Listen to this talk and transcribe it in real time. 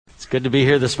Good to be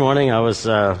here this morning. I was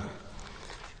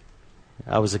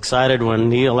excited when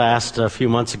Neil asked a few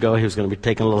months ago. He was going to be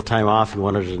taking a little time off. He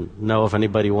wanted to know if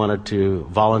anybody wanted to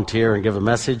volunteer and give a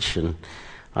message. And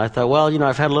I thought, well,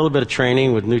 I've had a little bit of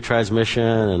training with New Tribes Mission,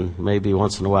 and maybe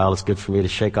once in a while it's good for me to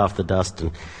shake off the dust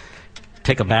and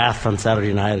take a bath on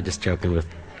Saturday night. I'm just joking with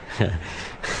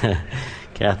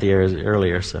Kathy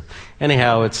earlier. So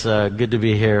anyhow, it's good to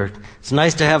be here. It's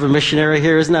nice to have a missionary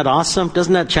here. Isn't that awesome?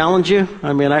 Doesn't that challenge you?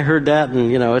 I mean, I heard that,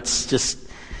 and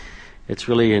it's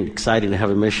really exciting to have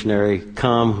a missionary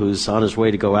come who's on his way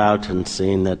to go out, and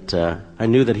seeing that I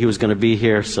knew that he was going to be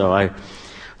here. So I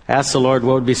asked the Lord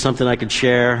what would be something I could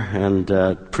share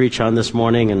and preach on this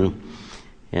morning,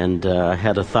 and I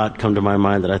had a thought come to my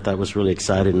mind that I thought was really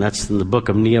exciting, and that's in the book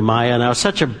of Nehemiah. Now, it's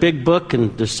such a big book,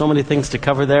 and there's so many things to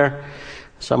cover there.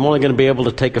 So I'm only going to be able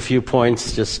to take a few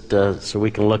points just so we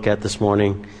can look at this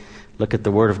morning, look at the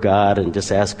Word of God, and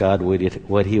just ask God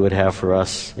what He would have for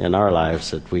us in our lives,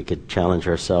 that we could challenge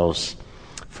ourselves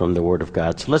from the Word of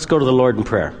God. So let's go to the Lord in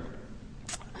prayer.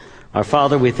 Our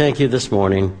Father, we thank You this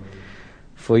morning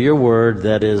for Your Word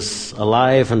that is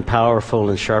alive and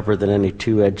powerful and sharper than any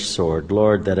two-edged sword.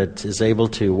 Lord, that it is able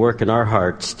to work in our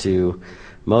hearts to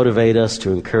motivate us,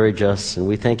 to encourage us. And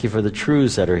we thank You for the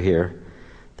truths that are here,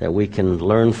 that we can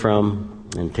learn from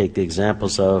and take the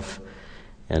examples of,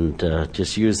 and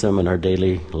just use them in our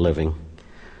daily living.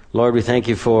 Lord, we thank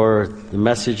You for the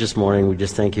message this morning. We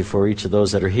just thank You for each of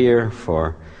those that are here,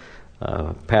 for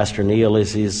Pastor Neil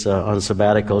as he's on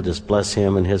sabbatical. Just bless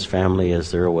him and his family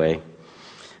as they're away.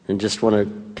 And just want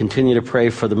to continue to pray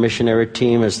for the missionary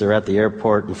team as they're at the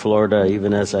airport in Florida,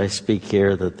 even as I speak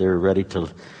here, that they're ready to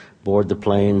board the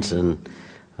planes and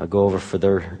go over for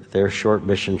their short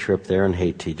mission trip there in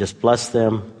Haiti. Just bless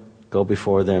them, go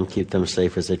before them, keep them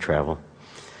safe as they travel.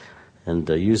 And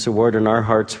use the Word in our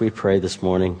hearts, we pray this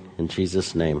morning. In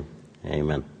Jesus' name,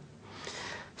 amen.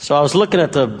 So I was looking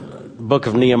at the book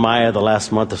of Nehemiah the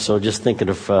last month or so, just thinking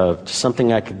of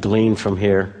something I could glean from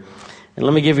here. And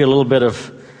let me give you a little bit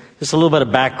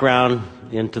of background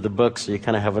into the book, so you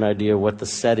kind of have an idea what the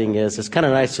setting is. It's kind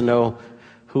of nice to know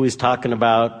who he's talking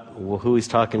about, who he's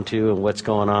talking to, and what's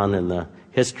going on in the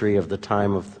history of the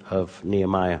time of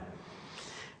Nehemiah.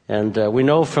 And we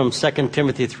know from 2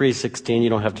 Timothy 3:16, you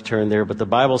don't have to turn there, but the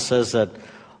Bible says that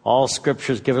all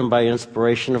Scripture is given by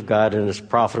inspiration of God and is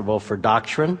profitable for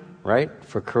doctrine, right?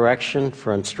 For correction,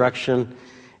 for instruction,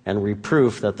 and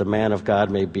reproof, that the man of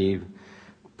God may be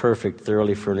perfect,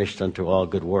 thoroughly furnished unto all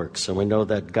good works. So we know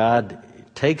that God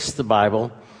takes the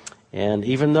Bible, and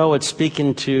even though it's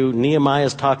speaking to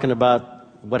Nehemiah's talking about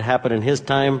what happened in his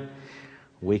time,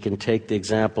 we can take the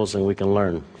examples and we can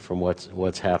learn from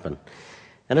what's happened.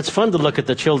 And it's fun to look at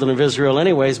the children of Israel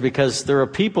anyways, because there are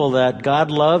people that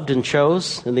God loved and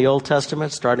chose in the Old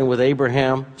Testament, starting with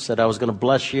Abraham, said, I was going to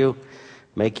bless you,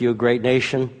 make you a great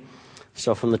nation.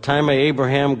 So from the time of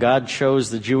Abraham, God chose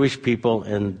the Jewish people,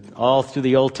 and all through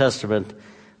the Old Testament,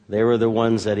 they were the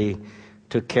ones that He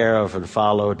took care of and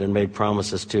followed and made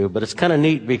promises to. But it's kind of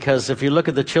neat, because if you look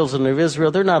at the children of Israel,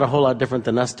 they're not a whole lot different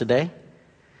than us today.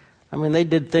 I mean, they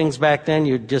did things back then.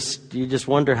 You just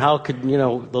wonder how could,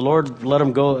 the Lord let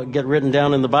them go get written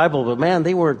down in the Bible. But man,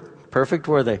 they weren't perfect,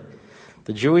 were they?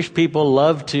 The Jewish people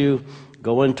loved to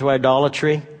go into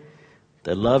idolatry.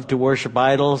 They loved to worship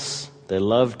idols. They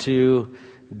loved to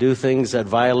do things that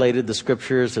violated the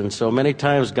Scriptures. And so many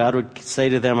times God would say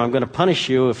to them, I'm going to punish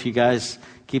you if you guys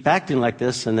keep acting like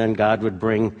this. And then God would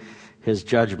bring His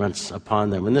judgments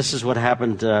upon them. And this is what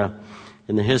happened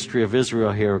in the history of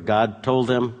Israel here. God told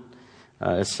them,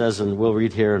 it says, and we'll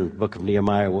read here in the book of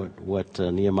Nehemiah what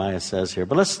Nehemiah says here.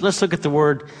 But let's look at the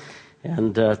Word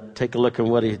and take a look at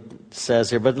what he says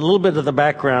here. But a little bit of the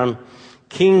background.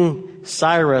 King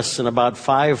Cyrus in about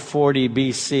 540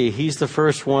 BC, he's the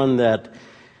first one that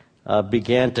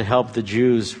began to help the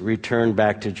Jews return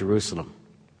back to Jerusalem.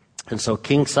 And so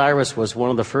King Cyrus was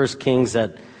one of the first kings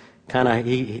that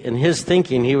in his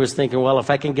thinking, he was thinking, well,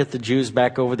 if I can get the Jews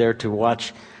back over there to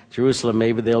watch Jerusalem,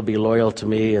 maybe they'll be loyal to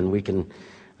me, and we can,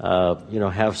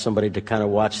 have somebody to kind of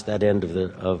watch that end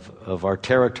of our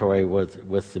territory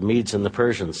with the Medes and the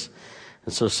Persians.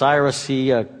 And so Cyrus, he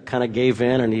kind of gave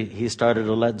in, and he started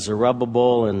to let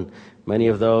Zerubbabel and many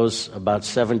of those, about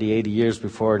 70, 80 years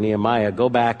before Nehemiah, go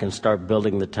back and start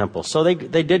building the temple. So they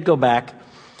did go back,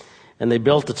 and they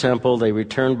built the temple. They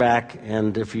returned back,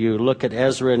 and if you look at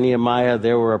Ezra and Nehemiah,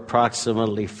 there were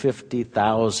approximately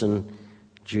 50,000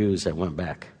 Jews that went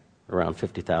back. Around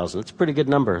 50,000. It's a pretty good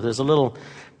number. There's a little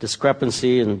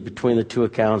discrepancy between the two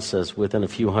accounts, as within a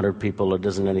few hundred people, it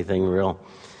isn't anything real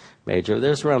major.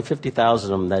 There's around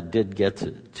 50,000 of them that did get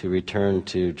to return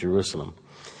to Jerusalem.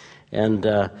 And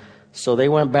So they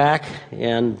went back,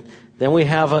 and then we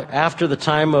have, after the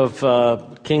time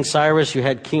of King Cyrus, you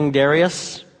had King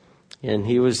Darius, and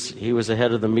he was the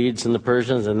head of the Medes and the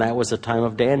Persians, and that was the time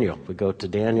of Daniel. We go to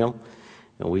Daniel,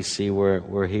 and we see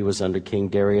where he was under King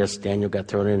Darius. Daniel got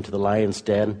thrown into the lion's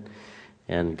den,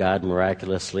 and God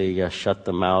miraculously shut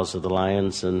the mouths of the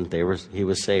lions, and he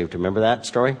was saved. Remember that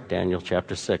story? Daniel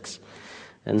chapter 6.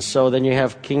 And so then you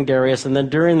have King Darius, and then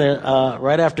during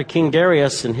right after King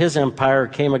Darius and his empire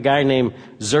came a guy named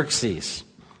Xerxes.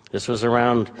 This was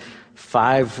around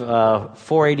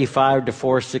 485 to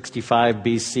 465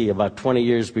 BC, about 20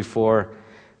 years before.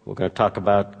 We're going to talk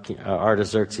about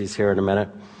Artaxerxes here in a minute.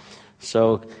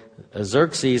 So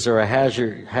Xerxes, or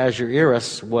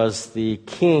Ahasuerus, was the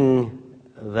king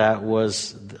that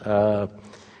was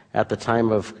at the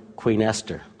time of Queen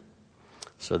Esther.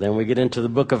 So then we get into the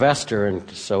book of Esther, and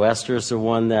so Esther is the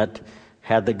one that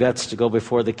had the guts to go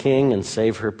before the king and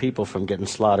save her people from getting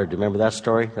slaughtered. Do you remember that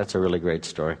story? That's a really great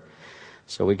story.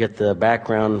 So we get the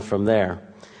background from there.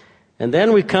 And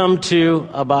then we come to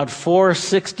about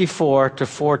 464 to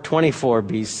 424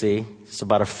 BC. It's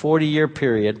about a 40-year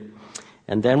period.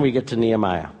 And then we get to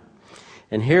Nehemiah.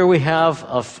 And here we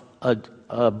have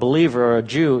a believer, or a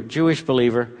Jewish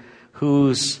believer,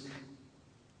 who's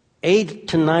 800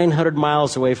 to 900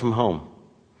 miles away from home.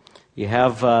 You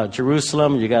have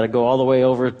Jerusalem. You got to go all the way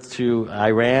over to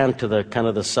Iran, to the kind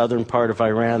of the southern part of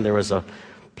Iran. There was a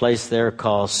place there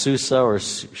called Susa or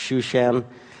Shushan,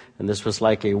 and this was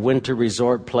like a winter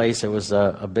resort place. It was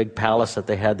a big palace that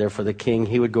they had there for the king.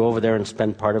 He would go over there and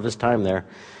spend part of his time there.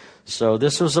 So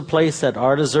this was a place that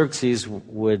Artaxerxes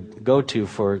would go to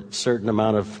for a certain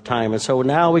amount of time. And so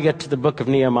now we get to the book of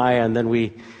Nehemiah, and then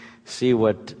we see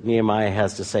what Nehemiah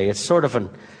has to say. It's sort of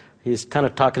he's kind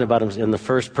of talking about him in the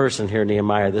first person here,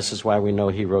 Nehemiah. This is why we know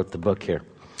he wrote the book here.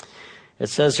 It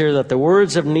says here that the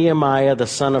words of Nehemiah, the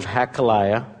son of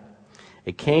Hakaliah,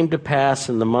 it came to pass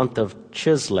in the month of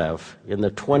Chislev, in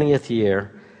the 20th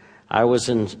year, I was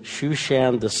in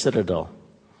Shushan the citadel,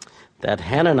 that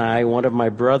Hanani, one of my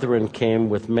brethren, came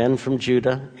with men from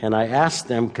Judah, and I asked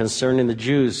them concerning the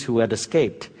Jews who had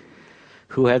escaped,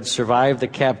 who had survived the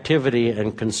captivity,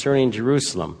 and concerning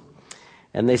Jerusalem.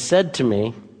 And they said to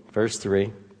me, verse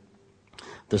 3,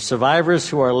 the survivors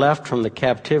who are left from the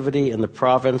captivity in the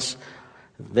province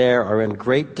there are in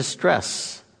great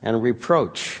distress and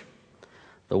reproach.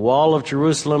 The wall of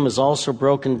Jerusalem is also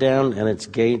broken down, and its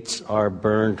gates are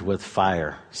burned with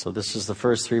fire. So this is the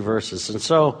first 3 verses. And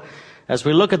so, as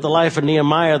we look at the life of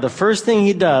Nehemiah, the first thing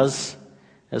he does,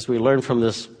 as we learn from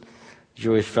this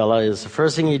Jewish fella, is the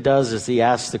first thing he does is he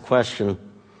asks the question.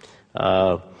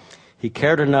 He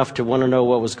cared enough to want to know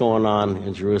what was going on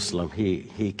in Jerusalem.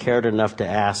 He cared enough to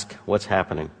ask what's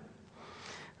happening.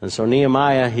 And so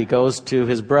Nehemiah, he goes to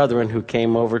his brethren who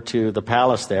came over to the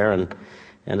palace there, and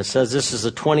it says this is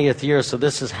the 20th year, so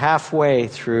this is halfway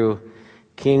through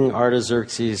King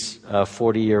Artaxerxes'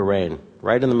 40-year reign.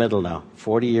 Right in the middle now.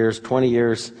 40 years, 20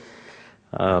 years,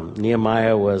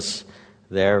 Nehemiah was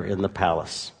there in the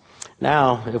palace.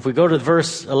 Now, if we go to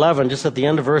verse 11, just at the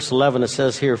end of verse 11, it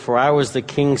says here, for I was the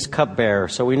king's cupbearer.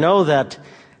 So we know that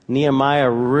Nehemiah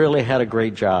really had a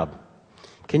great job.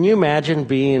 Can you imagine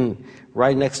being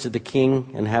right next to the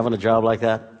king and having a job like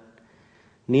that?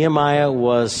 Nehemiah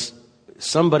was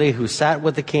somebody who sat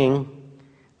with the king.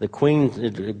 The queen,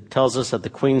 it tells us that the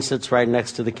queen sits right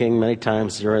next to the king many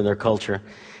times during their culture.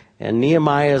 And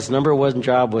Nehemiah's number 1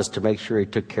 job was to make sure he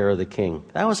took care of the king.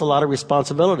 That was a lot of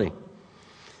responsibility.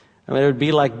 I mean, it would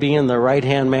be like being the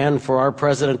right-hand man for our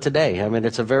president today. I mean,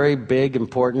 it's a very big,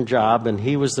 important job, and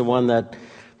he was the one that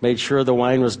made sure the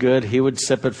wine was good. He would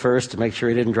sip it first to make sure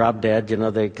he didn't drop dead,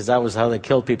 because that was how they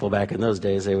killed people back in those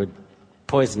days. They would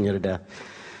poison you to death.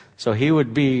 So he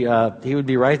would be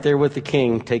right there with the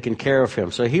king, taking care of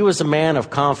him. So he was a man of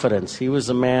confidence. He was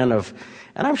a man of,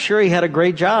 and I'm sure he had a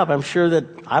great job. I'm sure that,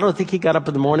 I don't think he got up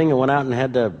in the morning and went out and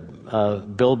had to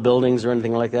build buildings or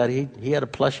anything like that. He had a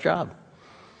plush job.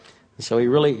 So he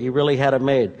really had it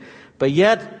made. But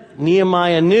yet,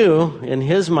 Nehemiah knew, in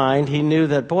his mind, he knew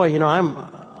that, boy,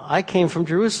 I came from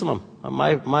Jerusalem.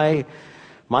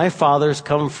 My fathers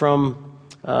come from,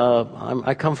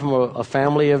 I come from a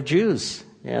family of Jews.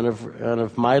 And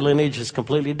of my lineage is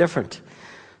completely different.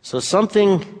 So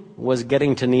something was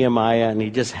getting to Nehemiah, and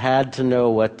he just had to know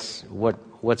what's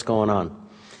going on.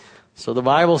 So the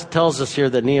Bible tells us here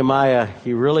that Nehemiah,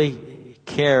 he really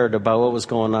cared about what was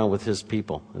going on with his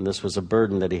people, and this was a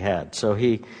burden that he had. So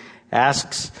he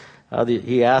asks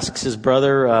his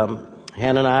brother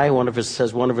Hanani, one of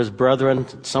his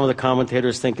brethren. Some of the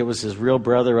commentators think it was his real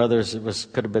brother. Others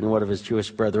could have been one of his Jewish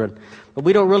brethren. But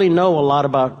we don't really know a lot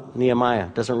about Nehemiah.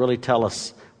 It doesn't really tell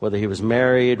us whether he was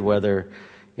married, whether,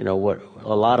 what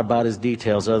a lot about his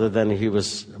details other than he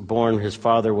was born, his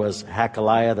father was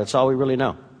Hakaliah. That's all we really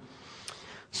know.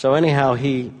 So anyhow,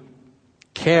 he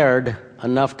cared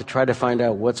enough to try to find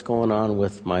out what's going on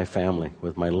with my family,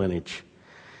 with my lineage.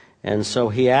 And so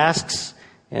he asks,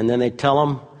 and then they tell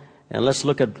him, and let's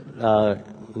look at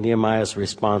Nehemiah's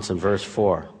response in verse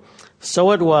 4.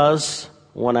 So it was,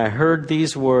 when I heard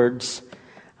these words,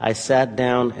 I sat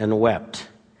down and wept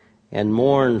and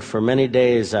mourned for many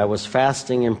days. I was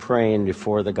fasting and praying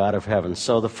before the God of heaven.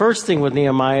 So the first thing with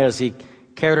Nehemiah is he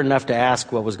cared enough to ask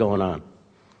what was going on.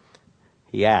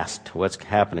 He asked what's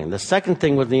happening. The second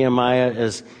thing with Nehemiah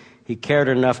is he cared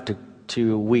enough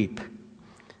to weep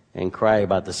and cry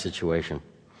about the situation.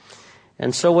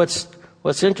 And so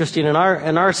what's interesting in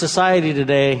our society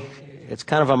today, it's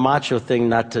kind of a macho thing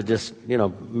not to just,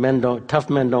 tough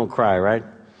men don't cry, right?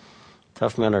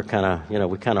 Tough men are kind of,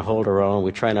 we kind of hold our own.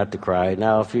 We try not to cry.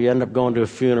 Now, if you end up going to a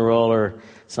funeral or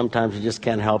sometimes you just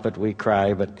can't help it, we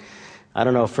cry. But I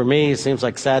don't know. For me, it seems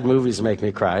like sad movies make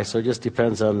me cry. So it just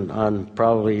depends on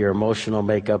probably your emotional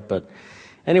makeup. But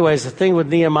anyways, the thing with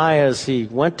Nehemiah is he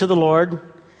went to the Lord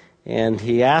and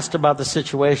he asked about the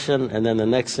situation. And then the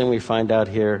next thing we find out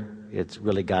here, it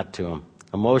really got to him.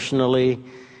 Emotionally,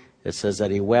 it says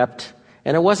that he wept.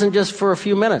 And it wasn't just for a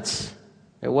few minutes.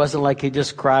 It wasn't like he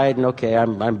just cried and, okay,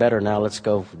 I'm better now, let's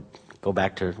go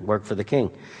back to work for the king.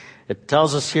 It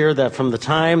tells us here that from the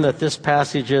time that this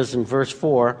passage is in verse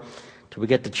 4 till we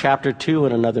get to chapter 2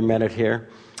 in another minute here,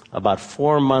 about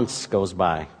 4 months goes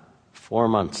by. 4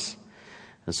 months.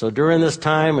 And so during this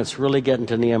time, it's really getting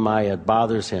to Nehemiah. It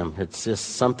bothers him. It's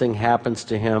just something happens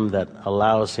to him that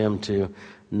allows him to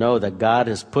know that God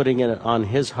is putting it on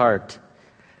his heart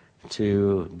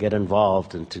to get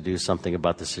involved and to do something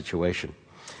about the situation.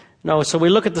 No, so we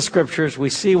look at the scriptures,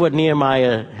 we see what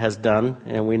Nehemiah has done,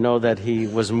 and we know that he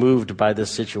was moved by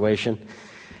this situation.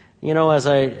 As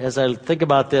I think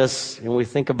about this, and we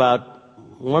think about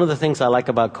one of the things I like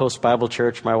about Coast Bible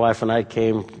Church, my wife and I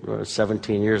came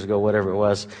 17 years ago, whatever it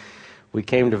was, we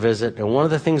came to visit, and one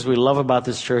of the things we love about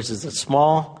this church is it's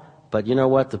small, but you know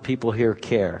what? The people here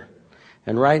care.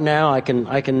 And right now, I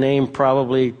can name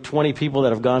probably 20 people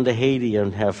that have gone to Haiti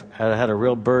and have had a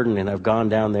real burden and have gone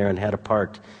down there and had a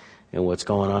part in what's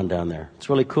going on down there. It's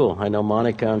really cool. I know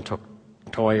Monica and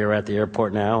Toy are at the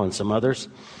airport now and some others.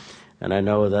 And I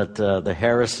know that the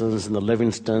Harrisons and the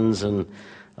Livingstons and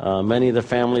many of the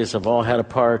families have all had a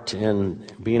part in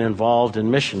being involved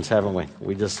in missions, haven't we?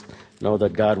 We just know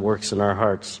that God works in our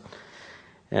hearts.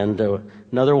 And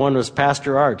another one was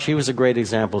Pastor Arch. He was a great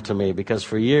example to me because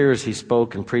for years he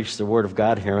spoke and preached the Word of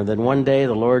God here. And then one day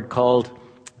the Lord called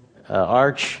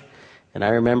Arch. And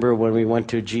I remember when we went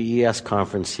to a GES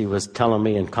conference, he was telling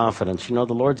me in confidence, the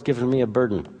Lord's given me a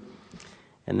burden.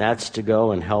 And that's to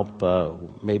go and help,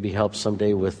 maybe help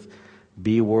someday with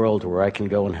Be World, where I can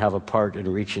go and have a part in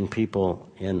reaching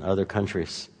people in other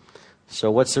countries.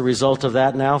 So what's the result of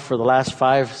that now for the last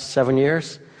 5-7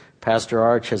 years? Pastor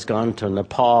Arch has gone to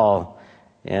Nepal,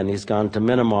 and he's gone to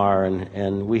Myanmar,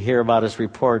 and we hear about his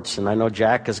reports, and I know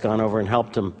Jack has gone over and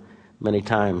helped him many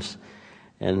times.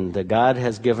 And God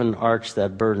has given Arch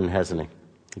that burden, hasn't he?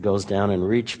 He goes down and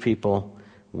reach people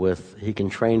he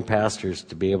can train pastors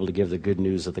to be able to give the good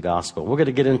news of the gospel. We're going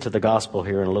to get into the gospel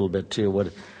here in a little bit too.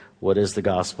 What is the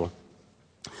gospel?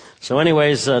 So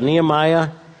anyways, Nehemiah,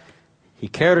 he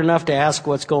cared enough to ask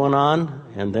what's going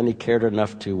on, and then he cared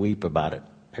enough to weep about it.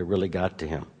 It really got to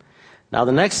him. Now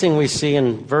the next thing we see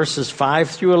in verses 5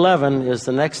 through 11 is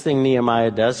the next thing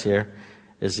Nehemiah does here,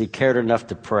 is he cared enough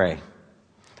to pray.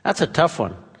 That's a tough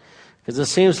one, because it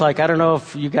seems like, I don't know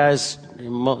if you guys,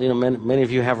 many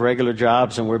of you have regular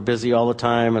jobs and we're busy all the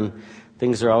time and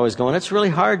things are always going. It's really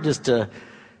hard just to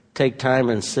take time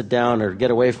and sit down or get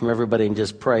away from everybody and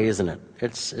just pray, isn't it?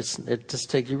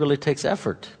 It really takes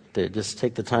effort to just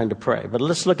take the time to pray. But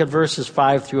let's look at verses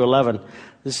 5 through 11.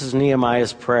 This is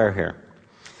Nehemiah's prayer here.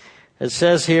 It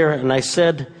says here, and I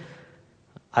said,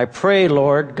 I pray,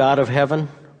 Lord, God of heaven,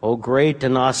 O great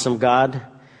and awesome God,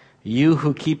 you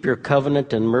who keep your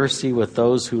covenant and mercy with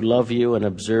those who love you and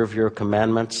observe your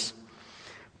commandments,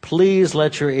 please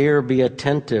let your ear be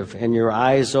attentive and your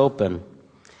eyes open,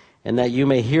 and that you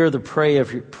may hear the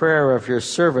prayer of your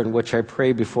servant, which I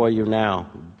pray before you now,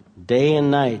 day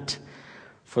and night,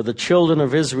 for the children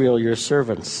of Israel, your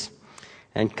servants,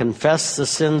 and confess the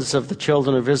sins of the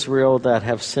children of Israel that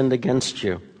have sinned against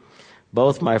you.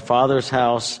 Both my father's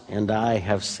house and I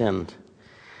have sinned.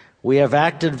 We have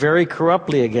acted very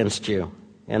corruptly against you,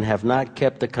 and have not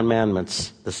kept the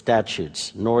commandments, the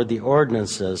statutes, nor the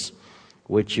ordinances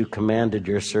which you commanded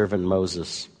your servant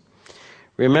Moses.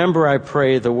 Remember, I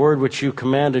pray, the word which you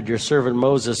commanded your servant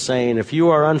Moses, saying, if you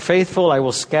are unfaithful, I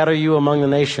will scatter you among the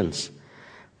nations.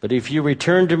 But if you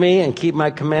return to me and keep my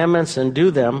commandments and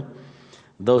do them,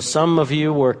 though some of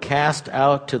you were cast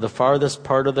out to the farthest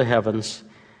part of the heavens,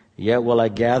 yet will I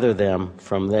gather them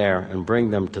from there and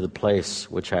bring them to the place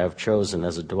which I have chosen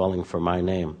as a dwelling for my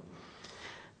name.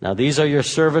 Now these are your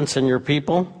servants and your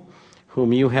people,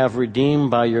 whom you have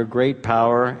redeemed by your great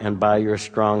power and by your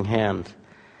strong hand.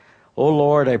 O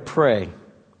Lord, I pray,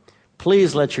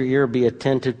 please let your ear be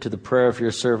attentive to the prayer of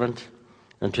your servant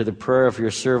and to the prayer of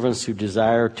your servants who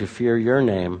desire to fear your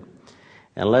name,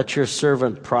 and let your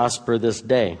servant prosper this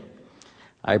day.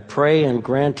 I pray and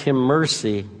grant him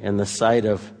mercy in the sight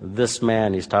of this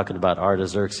man. He's talking about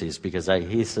Artaxerxes, because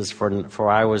he says, for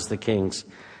I was the king's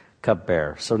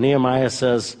cupbearer. So Nehemiah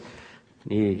says,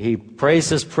 he prays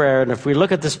this prayer, and if we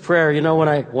look at this prayer,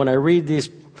 when I read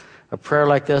a prayer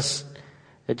like this,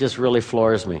 it just really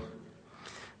floors me.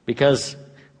 Because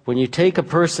when you take a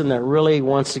person that really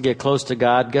wants to get close to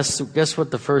God, guess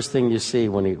what the first thing you see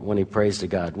when he prays to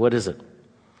God? What is it?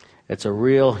 It's a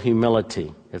real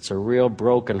humility. It's a real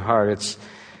broken heart.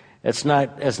 It's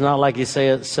not like he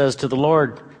says to the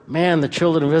Lord, man, the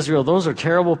children of Israel, those are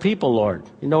terrible people, Lord.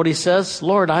 You know what he says?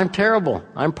 Lord, I'm terrible.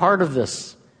 I'm part of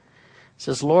this. He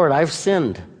says, Lord, I've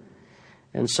sinned.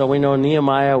 And so we know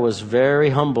Nehemiah was very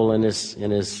humble in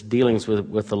his dealings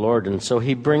with the Lord. And so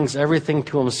he brings everything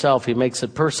to himself. He makes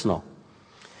it personal.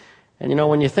 And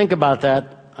when you think about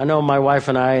that, I know my wife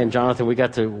and I and Jonathan, we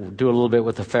got to do a little bit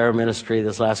with the Fair Ministry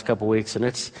this last couple of weeks. And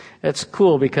it's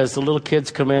cool because the little kids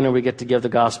come in and we get to give the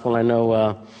gospel. I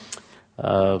know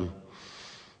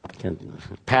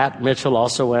Pat Mitchell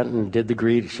also went and did the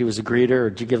greet. She was a greeter. Or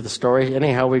did you give the story?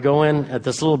 Anyhow, we go in at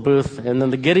this little booth, and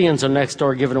then the Gideons are next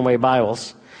door giving away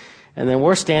Bibles. And then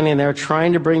we're standing there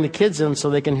trying to bring the kids in so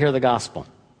they can hear the gospel.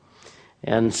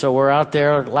 And so we're out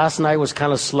there. Last night was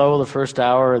kind of slow the first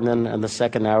hour, and then in the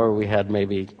second hour we had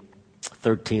maybe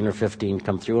 13 or 15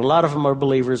 come through. And a lot of them are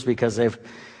believers because they've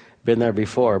been there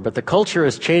before. But the culture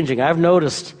is changing. I've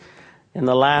noticed in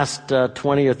the last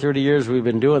 20 or 30 years we've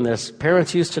been doing this,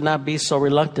 parents used to not be so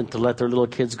reluctant to let their little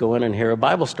kids go in and hear a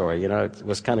Bible story. It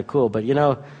was kind of cool. But,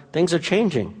 things are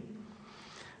changing.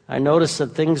 I notice that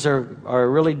things are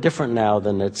really different now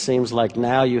than it seems like.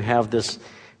 Now you have this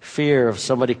fear of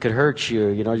somebody could hurt you.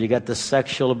 You got this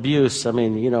sexual abuse. I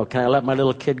mean, can I let my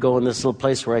little kid go in this little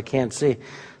place where I can't see?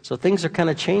 So things are kind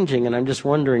of changing, and I'm just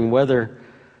wondering whether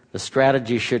the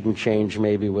strategy shouldn't change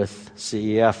maybe with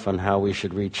CEF on how we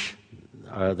should reach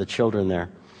the children there.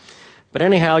 But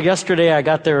anyhow, yesterday I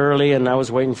got there early and I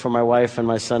was waiting for my wife and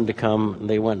my son to come.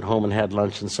 They went home and had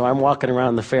lunch, and so I'm walking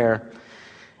around the fair.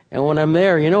 And when I'm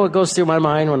there, what goes through my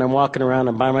mind when I'm walking around?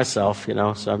 I'm by myself,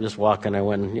 so I'm just walking. I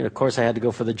went, of course I had to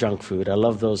go for the junk food. I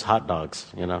love those hot dogs,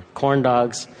 corn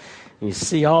dogs. And you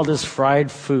see all this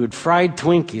fried food, fried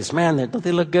Twinkies. Man, don't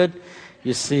they look good?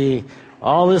 You see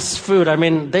all this food. I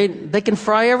mean, they can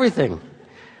fry everything.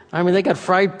 I mean, they got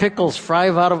fried pickles,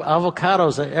 fried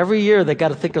avocados. Every year they got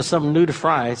to think of something new to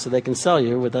fry so they can sell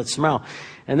you with that smell.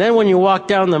 And then when you walk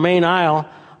down the main aisle,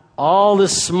 all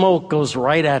this smoke goes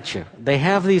right at you. They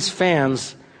have these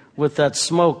fans with that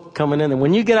smoke coming in. And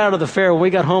when you get out of the fair, when we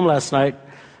got home last night,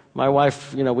 my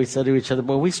wife, we said to each other,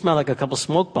 boy, we smell like a couple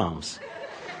smoke bombs.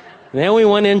 And then we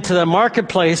went into the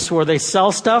marketplace where they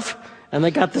sell stuff, and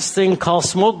they got this thing called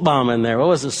smoke bomb in there. What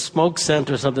was it, smoke scent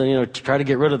or something, to try to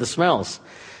get rid of the smells.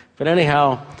 But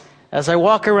anyhow, as I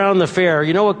walk around the fair,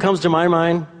 what comes to my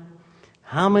mind?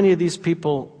 How many of these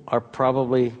people are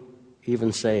probably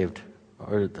even saved?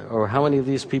 Or how many of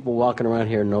these people walking around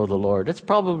here know the Lord? It's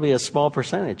probably a small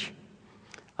percentage.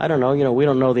 I don't know. We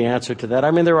don't know the answer to that.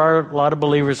 I mean, there are a lot of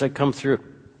believers that come through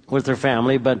with their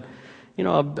family, but,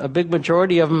 a big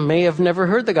majority of them may have never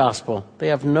heard the gospel. They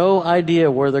have no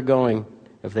idea where they're going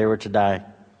if they were to die.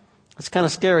 It's kind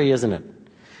of scary, isn't it?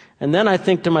 And then I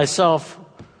think to myself,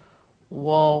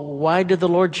 well, why did the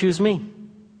Lord choose me?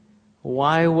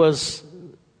 Why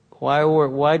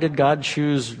did God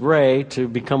choose Ray to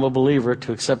become a believer,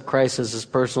 to accept Christ as his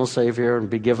personal Savior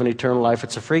and be given eternal life?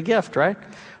 It's a free gift, right?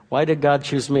 Why did God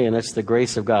choose me? And it's the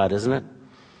grace of God, isn't it?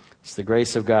 It's the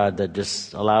grace of God that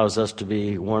just allows us to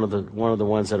be one of the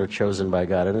ones that are chosen by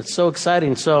God. And it's so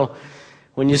exciting. So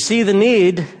when you see the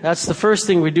need, that's the first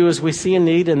thing we do, is we see a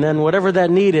need, and then whatever that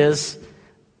need is,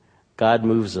 God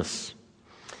moves us.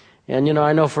 And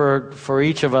I know for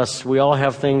each of us, we all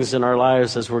have things in our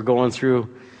lives as we're going through,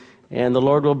 and the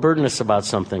Lord will burden us about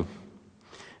something.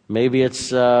 Maybe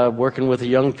it's working with the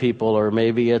young people, or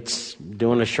maybe it's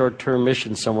doing a short-term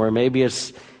mission somewhere. Maybe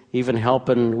it's even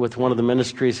helping with one of the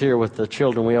ministries here with the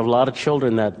children. We have a lot of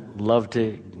children that love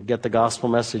to get the gospel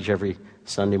message every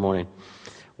Sunday morning.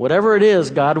 Whatever it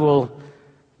is, God will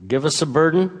give us a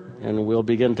burden, and we'll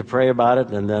begin to pray about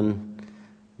it, and then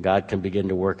God can begin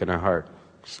to work in our heart.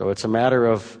 So it's a matter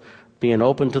of being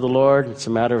open to the Lord. It's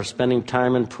a matter of spending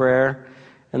time in prayer.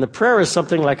 And the prayer is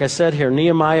something, like I said here,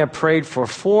 Nehemiah prayed for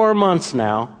 4 months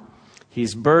now.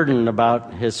 He's burdened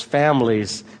about his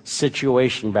family's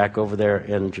situation back over there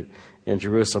in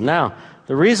Jerusalem. Now,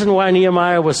 the reason why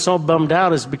Nehemiah was so bummed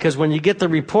out is because when you get the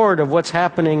report of what's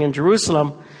happening in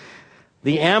Jerusalem,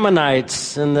 the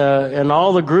Ammonites and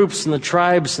all the groups and the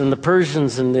tribes and the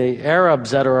Persians and the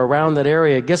Arabs that are around that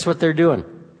area, guess what they're doing?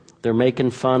 They're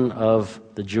making fun of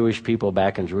the Jewish people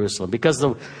back in Jerusalem. Because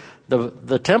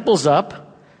the temple's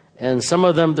up, and some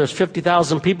of them, there's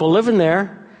 50,000 people living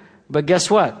there, but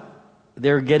guess what?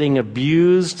 They're getting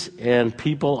abused, and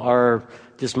people are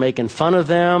just making fun of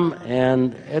them,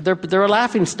 and they're a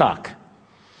laughing stock.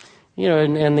 You know,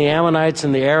 and the Ammonites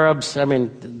and the Arabs, I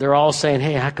mean, they're all saying,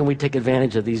 hey, how can we take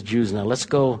advantage of these Jews now? Let's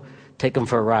go take them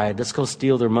for a ride. Let's go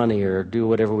steal their money or do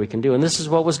whatever we can do. And this is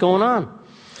what was going on.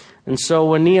 And so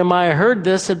when Nehemiah heard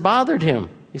this, it bothered him.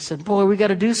 He said, boy, we got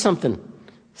to do something.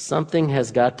 Something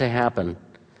has got to happen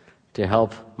to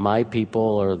help my people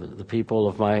or the people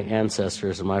of my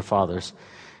ancestors and my fathers.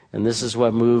 And this is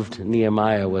what moved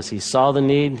Nehemiah, was he saw the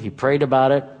need, he prayed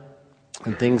about it,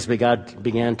 and things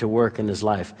began to work in his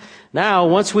life. Now,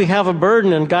 once we have a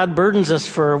burden, and God burdens us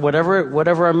for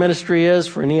whatever our ministry is,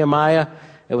 for Nehemiah,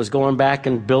 it was going back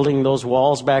and building those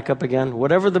walls back up again.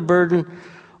 Whatever the burden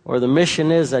or the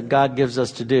mission is that God gives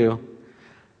us to do,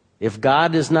 if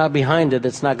God is not behind it,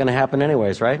 it's not going to happen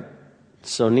anyways, right?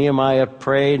 So Nehemiah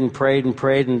prayed and prayed and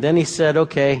prayed, and then he said,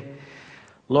 okay,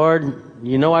 Lord,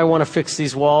 you know I want to fix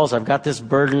these walls. I've got this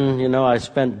burden. You know, I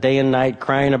spent day and night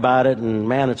crying about it, and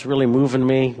man, it's really moving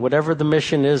me. Whatever the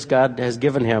mission is God has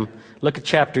given him. Look at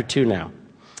chapter 2 now.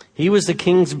 He was the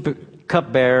king's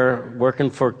cupbearer working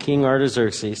for King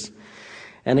Artaxerxes.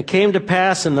 And it came to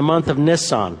pass in the month of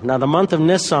Nisan. Now, the month of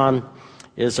Nisan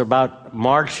is about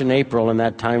March and April in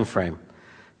that time frame.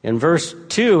 In verse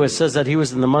 2, it says that he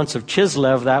was in the months of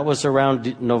Chislev. That was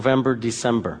around November,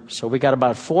 December. So we got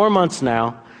about 4 months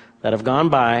now that have gone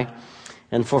by.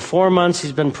 And for 4 months,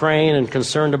 he's been praying and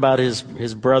concerned about his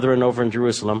brethren over in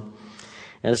Jerusalem.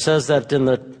 And it says that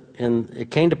it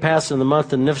came to pass in the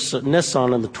month of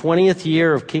Nisan, in the 20th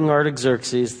year of King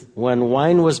Artaxerxes, when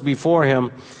wine was before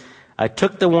him, I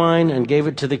took the wine and gave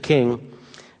it to the king.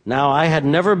 Now, I had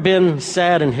never been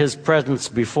sad in his presence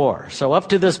before. So up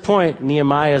to this point,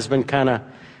 Nehemiah has been kind of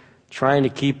trying to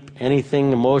keep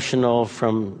anything emotional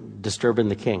from disturbing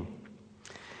the king.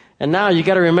 And now you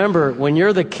got to remember, when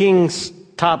you're the king's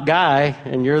top guy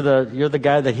and you're the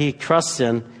guy that he trusts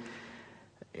in,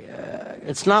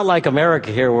 it's not like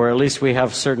America here, where at least we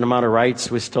have a certain amount of rights.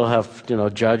 We still have,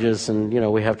 judges, and,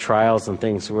 we have trials and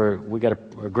things. We got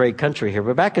a great country here.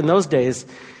 But back in those days,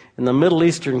 in the Middle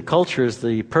Eastern cultures,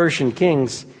 the Persian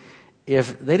kings,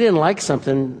 if they didn't like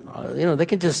something, they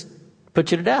could just put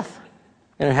you to death.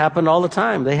 And it happened all the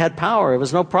time. They had power. It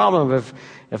was no problem.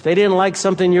 If they didn't like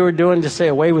something you were doing, just say,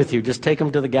 away with you. Just take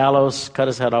them to the gallows, cut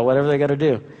his head off, whatever they got to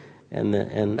do.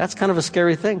 And that's kind of a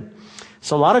scary thing.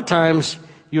 So a lot of times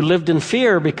you lived in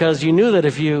fear because you knew that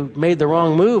if you made the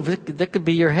wrong move, that could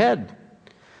be your head.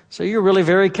 So you're really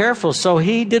very careful. So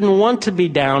he didn't want to be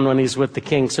down when he's with the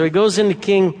king. So he goes into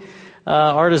King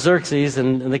Artaxerxes,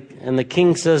 and the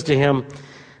king says to him,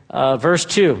 verse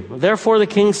 2, therefore the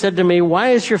king said to me, why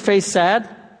is your face sad,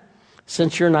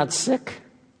 since you're not sick?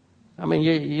 I mean,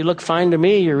 you look fine to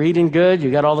me. You're eating good.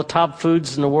 You got all the top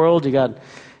foods in the world. You got,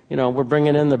 we're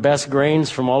bringing in the best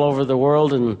grains from all over the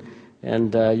world, and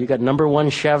you got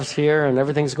 #1 chefs here, and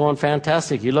everything's going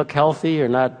fantastic. You look healthy. You're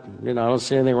not, I don't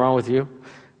see anything wrong with you.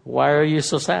 Why are you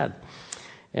so sad?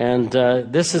 And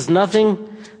this is nothing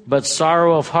but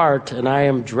sorrow of heart, and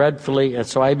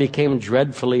so I became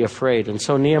dreadfully afraid. And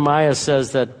so Nehemiah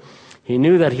says that he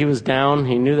knew that he was down.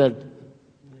 He knew that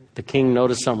the king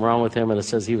noticed something wrong with him, and it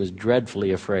says he was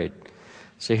dreadfully afraid.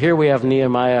 So here we have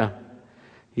Nehemiah.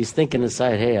 He's thinking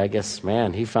inside, hey, I guess,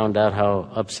 man, he found out how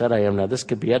upset I am now. This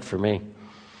could be it for me.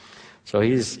 So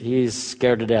he's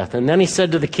scared to death. And then he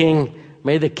said to the king,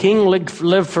 may the king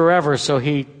live forever. So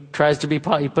he tries to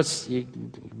he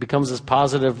becomes as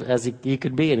positive as he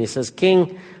could be. And he says,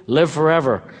 King, live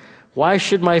forever. Why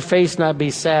should my face not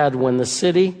be sad when the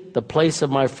city, the place of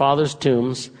my father's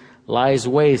tombs, lies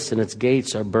waste and its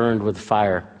gates are burned with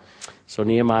fire? So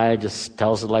Nehemiah just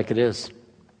tells it like it is.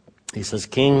 He says,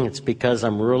 King, it's because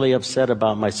I'm really upset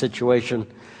about my situation,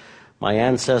 my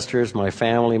ancestors, my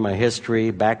family, my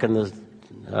history back in the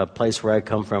place where I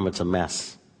come from, it's a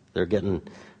mess.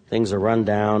 Things are run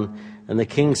down. And the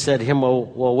king said to him, well,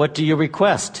 what do you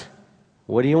request?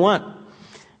 What do you want?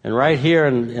 And right here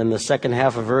in the second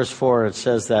half of verse 4, it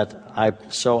says that,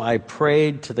 so I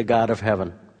prayed to the God of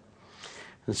heaven.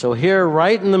 And so here,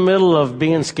 right in the middle of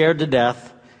being scared to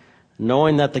death,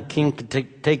 knowing that the king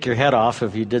could take your head off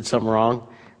if you did something wrong,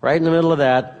 right in the middle of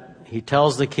that, he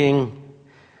tells the king,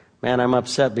 man, I'm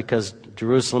upset because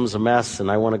Jerusalem's a mess and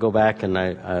I want to go back and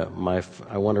I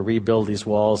want to rebuild these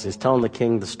walls. He's telling the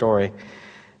king the story.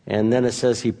 And then it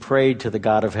says he prayed to the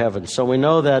God of heaven. So we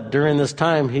know that during this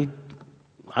time,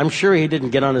 I'm sure he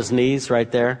didn't get on his knees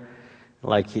right there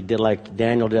like he did, like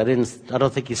Daniel did. I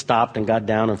don't think he stopped and got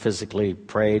down and physically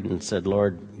prayed and said,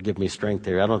 Lord, give me strength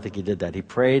here. I don't think he did that. He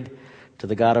prayed to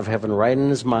the God of heaven right in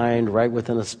his mind, right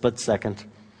within a split second.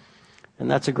 And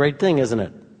that's a great thing, isn't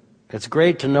it? It's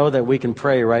great to know that we can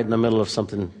pray right in the middle of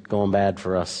something going bad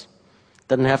for us.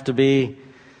 Doesn't have to be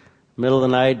middle of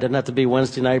the night, doesn't have to be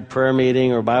Wednesday night prayer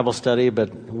meeting or Bible study,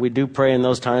 but we do pray in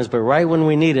those times. But right when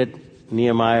we need it,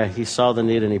 Nehemiah, he saw the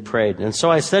need and he prayed. And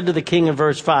so I said to the king in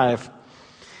verse 5,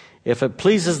 if it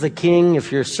pleases the king,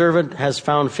 if your servant has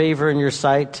found favor in your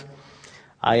sight,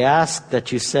 I ask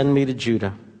that you send me to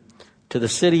Judah, to the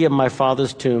city of my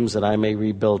father's tombs, that I may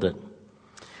rebuild it.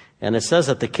 And it says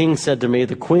that the king said to me,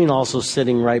 the queen also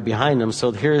sitting right behind him.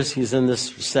 So he's in this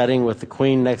setting with the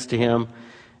queen next to him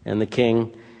and the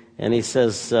king. And he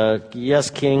says,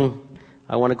 yes, king,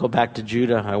 I want to go back to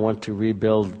Judah. I want to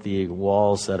rebuild the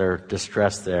walls that are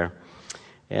distressed there.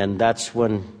 And that's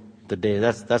when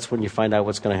that's when you find out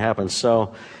what's going to happen.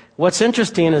 So what's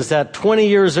interesting is that 20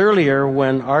 years earlier,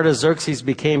 when Artaxerxes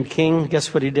became king,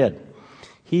 guess what he did?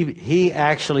 He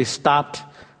actually stopped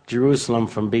Jerusalem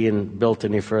from being built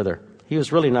any further. He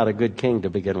was really not a good king to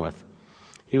begin with.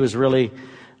 He was really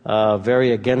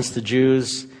very against the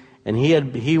Jews, and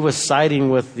he was siding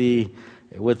with the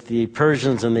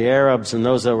Persians and the Arabs and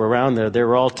those that were around there. They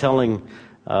were all telling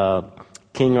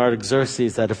King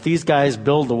Artaxerxes that if these guys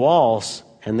build the walls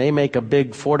and they make a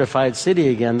big fortified city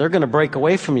again, they're going to break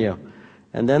away from you.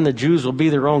 And then the Jews will be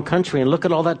their own country, and look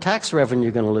at all that tax revenue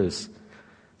you're going to lose.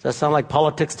 Does that sound like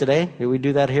politics today? Do we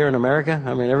do that here in America?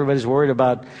 I mean, everybody's worried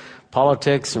about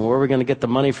politics and where we're going to get the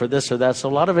money for this or that. So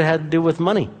a lot of it had to do with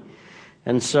money.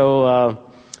 And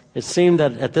so it seemed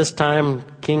that at this time,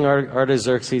 King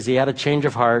Artaxerxes, he had a change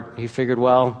of heart. He figured,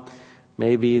 well,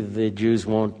 maybe the Jews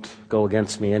won't go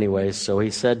against me anyway. So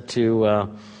he said to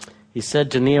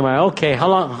Nehemiah, okay, how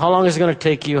long is it going to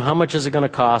take you? How much is it going to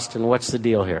cost? And what's the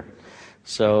deal here?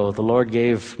 So the Lord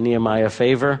gave Nehemiah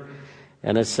favor.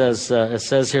 And it says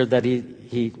here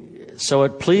that so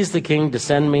it pleased the king to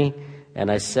send me,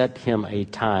 and I set him a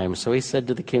time. So he said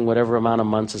to the king, whatever amount of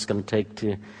months it's going to take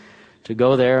to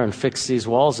go there and fix these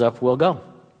walls up, we'll go.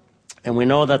 And we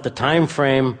know that the time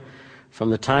frame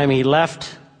from the time he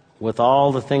left with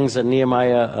all the things that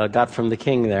Nehemiah got from the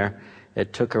king there,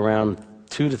 it took around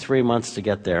 2 to 3 months to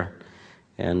get there.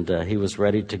 And he was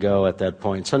ready to go at that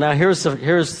point. So now here's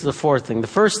the fourth thing. The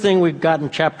first thing we've got in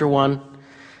chapter 1,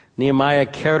 Nehemiah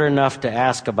cared enough to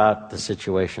ask about the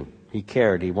situation. He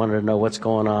cared. He wanted to know what's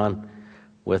going on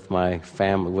with my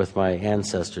family, with my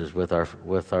ancestors, with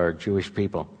our Jewish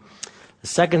people. The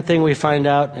second thing we find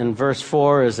out in verse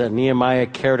 4 is that Nehemiah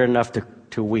cared enough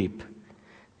to weep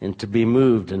and to be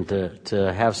moved and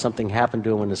to have something happen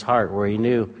to him in his heart where he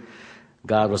knew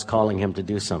God was calling him to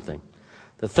do something.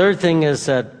 The third thing is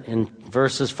that in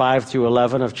verses 5 through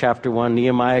 11 of chapter 1,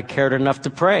 Nehemiah cared enough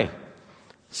to pray.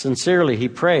 Sincerely, he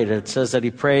prayed. It says that he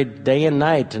prayed day and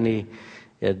night, and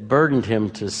it burdened him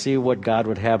to see what God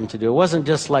would have him to do. It wasn't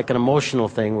just like an emotional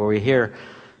thing where we hear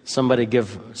somebody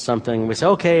give something, we say,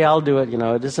 okay, I'll do it. You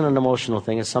know, it isn't an emotional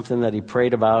thing. It's something that he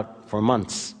prayed about for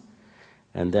months.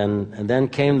 And then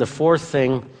came the fourth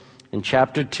thing in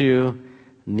chapter 2.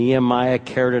 Nehemiah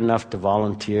cared enough to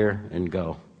volunteer and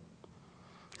go.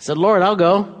 He said, Lord, I'll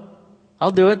go.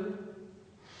 I'll do it.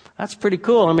 That's pretty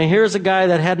cool. I mean, here's a guy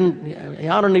that I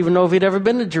don't even know if he'd ever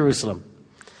been to Jerusalem.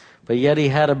 But yet he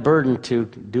had a burden to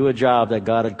do a job that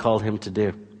God had called him to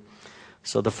do.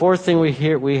 So the fourth thing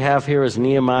we have here is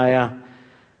Nehemiah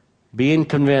being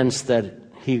convinced that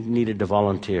he needed to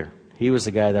volunteer. He was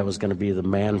the guy that was going to be the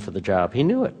man for the job. He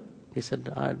knew it. He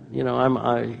said,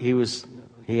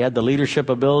 he had the leadership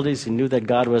abilities. He knew that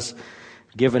God was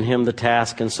giving him the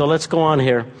task. And so let's go on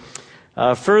here.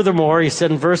 Furthermore, he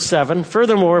said in verse 7,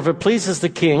 furthermore, if it pleases the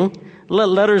king, let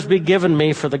letters be given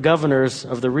me for the governors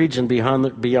of the region beyond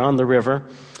the river,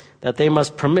 that they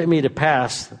must permit me to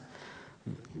pass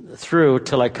through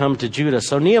till I come to Judah.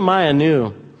 So Nehemiah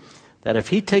knew that if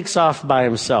he takes off by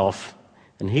himself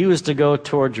and he was to go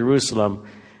toward Jerusalem,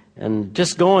 And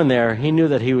just going there, he knew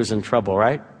that he was in trouble,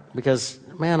 right? Because,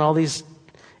 man, all these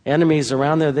enemies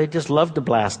around there, they just loved to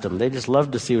blast him. They just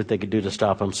loved to see what they could do to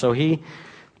stop him. So he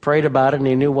prayed about it, and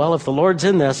he knew, well, if the Lord's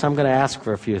in this, I'm going to ask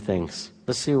for a few things.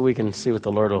 Let's see what we can see what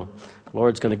the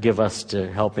Lord's going to give us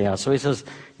to help me out. So he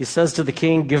says to the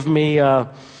king, give me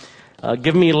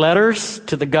letters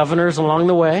to the governors along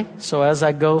the way. So as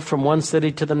I go from one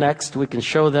city to the next, we can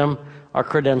show them our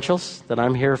credentials, that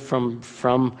I'm here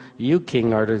from you,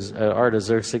 King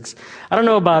Artaxerxes. I don't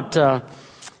know about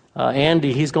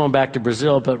Andy, he's going back to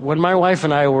Brazil, but when my wife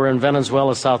and I were in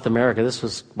Venezuela, South America, this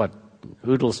was,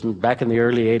 Oodles, back in the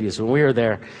early 80s, when we were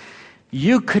there,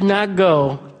 you could not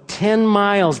go 10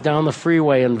 miles down the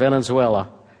freeway in Venezuela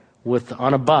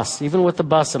on a bus, even with the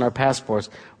bus and our passports,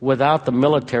 without the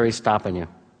military stopping you.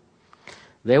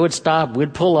 They would stop,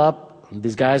 we'd pull up,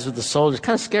 these guys with the soldiers,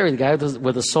 kind of scary, the guy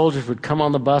with the soldiers would come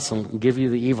on the bus and give you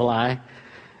the evil eye.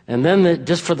 And then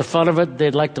just for the fun of it,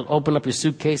 they'd like to open up your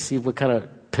suitcase, see what kind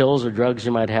of pills or drugs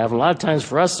you might have. And a lot of times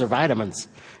for us, they're vitamins.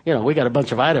 We got a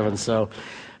bunch of vitamins. So,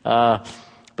 but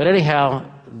anyhow,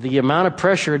 the amount of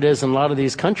pressure it is in a lot of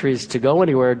these countries to go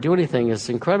anywhere, do anything is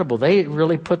incredible. They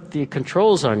really put the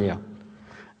controls on you.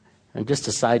 And just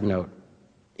a side note,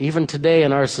 even today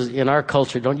in our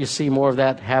culture, don't you see more of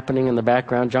that happening in the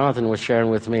background? Jonathan was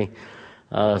sharing with me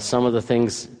some of the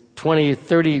things 20,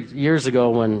 30 years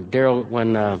ago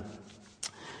when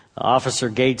Officer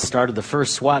Gates started the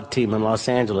first SWAT team in Los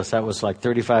Angeles. That was like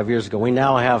 35 years ago. We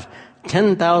now have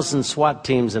 10,000 SWAT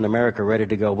teams in America ready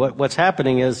to go. What's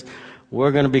happening is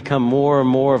we're going to become more and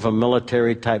more of a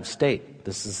military-type state.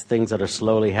 This is things that are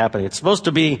slowly happening. It's supposed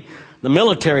to be the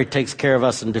military takes care of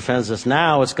us and defends us.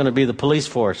 Now it's going to be the police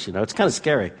force. It's kind of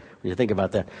scary when you think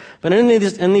about that. But in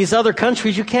these other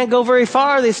countries, you can't go very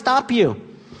far. They stop you.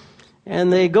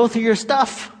 And they go through your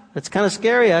stuff. It's kind of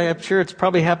scary. I'm sure it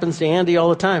probably happens to Andy all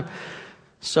the time.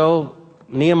 So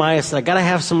Nehemiah said, I got to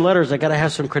have some letters. I got to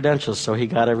have some credentials. So he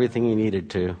got everything he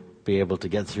needed to be able to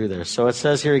get through there. So it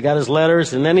says here he got his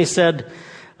letters. And then he said,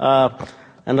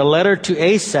 and a letter to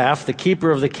Asaph, the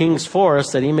keeper of the king's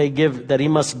forest, that he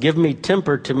must give me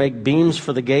timber to make beams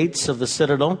for the gates of the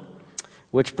citadel,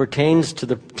 which pertains to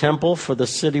the temple for the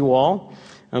city wall,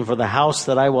 and for the house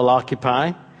that I will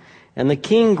occupy. And the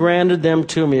king granted them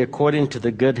to me according to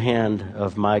the good hand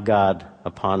of my God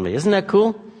upon me. Isn't that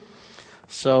cool?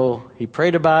 So he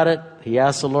prayed about it. He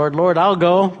asked the Lord, Lord, I'll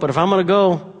go, but if I'm going to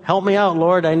go, help me out,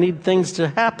 Lord. I need things to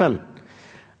happen.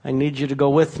 I need you to go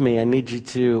with me. I need you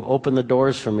to open the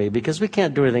doors for me, because we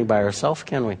can't do anything by ourselves,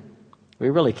 can we? We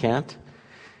really can't.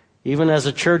 Even as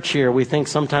a church here, we think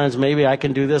sometimes maybe I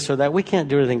can do this or that. We can't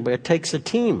do anything, but it takes a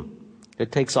team.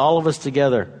 It takes all of us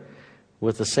together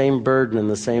with the same burden and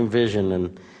the same vision.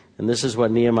 And this is what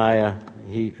Nehemiah,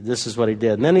 this is what he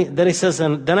did. And then he says,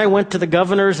 and then I went to the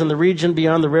governors in the region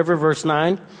beyond the river, verse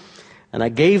 9, and I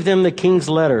gave them the king's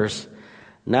letters.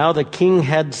 Now the king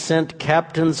had sent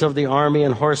captains of the army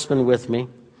and horsemen with me.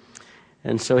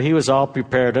 And so he was all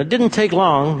prepared. It didn't take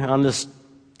long on this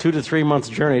 2 to 3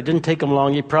 month journey. It didn't take him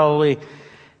long. He probably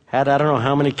had, I don't know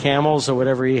how many camels or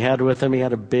whatever he had with him. He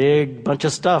had a big bunch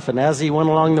of stuff. And as he went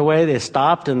along the way, they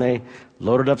stopped and they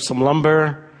loaded up some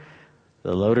lumber.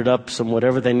 They loaded up some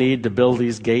whatever they need to build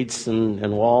these gates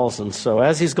and walls. And so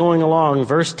as he's going along,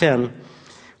 verse 10,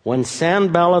 when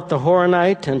Sanballat the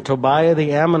Horonite and Tobiah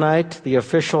the Ammonite, the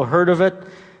official, heard of it,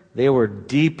 they were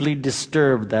deeply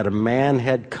disturbed that a man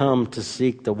had come to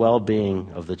seek the well-being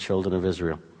of the children of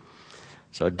Israel.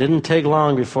 So it didn't take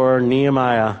long before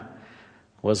Nehemiah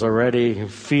was already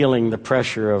feeling the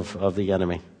pressure of the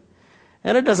enemy.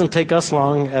 And it doesn't take us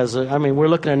long we're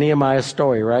looking at Nehemiah's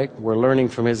story, right? We're learning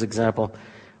from his example.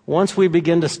 Once we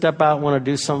begin to step out and want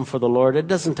to do something for the Lord, it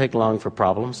doesn't take long for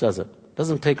problems, does it? It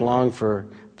doesn't take long for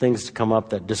things to come up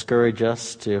that discourage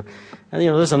us to. And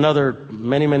there's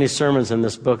many, many sermons in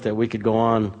this book that we could go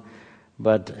on.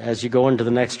 But as you go into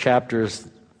the next chapters,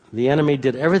 the enemy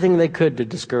did everything they could to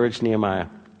discourage Nehemiah.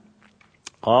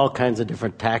 All kinds of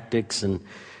different tactics and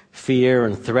fear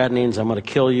and threatenings. I'm going to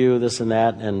kill you, this and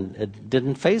that. And it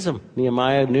didn't faze him.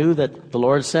 Nehemiah knew that the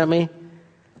Lord sent me.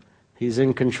 He's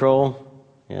in control,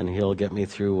 and he'll get me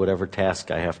through whatever task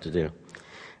I have to do.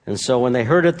 And so when they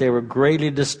heard it, they were greatly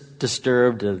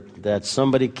disturbed that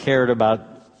somebody cared about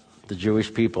the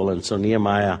Jewish people. And so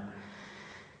Nehemiah,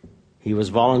 he was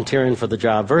volunteering for the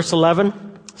job. Verse 11,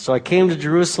 so I came to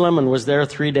Jerusalem and was there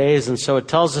 3 days. And so it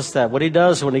tells us that what he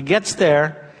does when he gets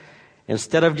there,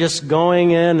 instead of just going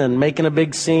in and making a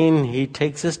big scene, he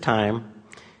takes his time.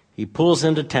 He pulls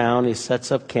into town, he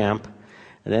sets up camp.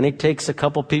 And then he takes a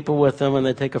couple people with him, and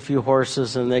they take a few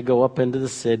horses, and they go up into the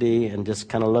city and just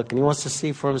kind of look. And he wants to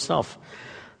see for himself.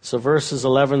 So verses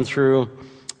 11 through,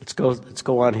 let's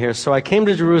go on here. So I came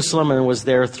to Jerusalem and was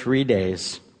there 3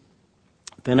 days.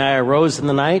 Then I arose in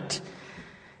the night,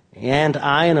 and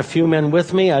I and a few men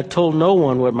with me, I told no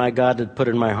one what my God had put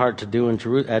in my heart to do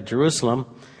at Jerusalem.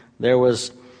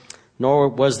 Nor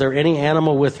was there any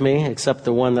animal with me except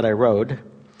the one that I rode.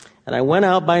 And I went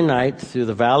out by night through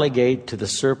the valley gate to the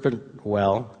serpent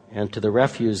well and to the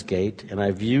refuse gate, and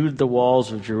I viewed the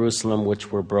walls of Jerusalem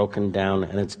which were broken down,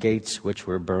 and its gates which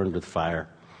were burned with fire.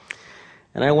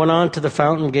 And I went on to the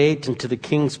fountain gate and to the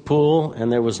king's pool, and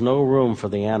there was no room for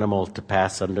the animal to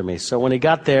pass under me. So when he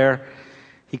got there,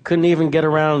 he couldn't even get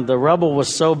around. The rubble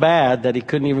was so bad that he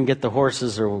couldn't even get the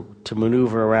horses to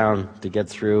maneuver around to get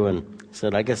through. And he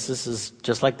said, I guess this is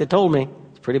just like they told me.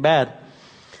 It's pretty bad.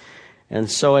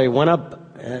 And so I went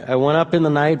up in the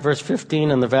night, verse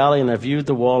 15, in the valley, and I viewed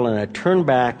the wall, and I turned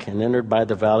back and entered by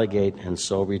the valley gate, and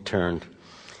so returned.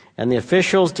 And the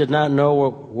officials did not know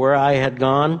where I had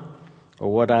gone or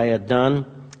what I had done,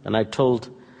 and I had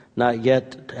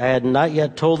not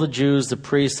yet told the Jews, the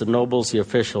priests, the nobles, the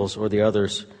officials, or the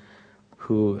others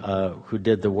who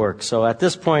did the work. So at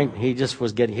this point, he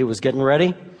was getting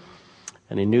ready,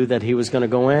 and he knew that he was going to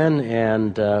go in,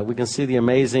 and we can see the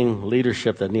amazing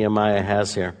leadership that Nehemiah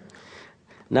has here.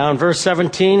 Now in verse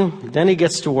 17, then he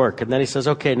gets to work, and then he says,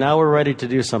 okay, now we're ready to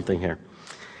do something here.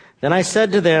 Then I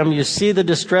said to them, you see the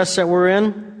distress that we're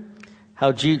in?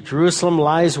 How Jerusalem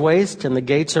lies waste, and the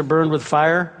gates are burned with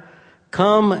fire?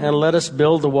 Come and let us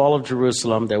build the wall of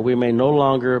Jerusalem, that we may no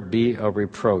longer be a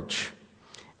reproach.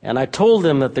 And I told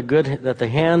them that the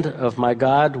hand of my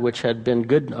God, which had been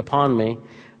good upon me,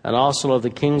 and also of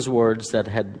the king's words that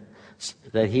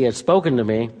he had spoken to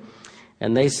me,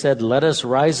 and they said, let us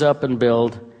rise up and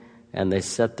build, and they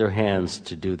set their hands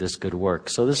to do this good work.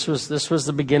 So this was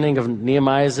the beginning of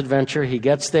Nehemiah's adventure. He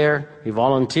gets there, he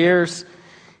volunteers,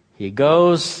 he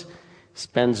goes,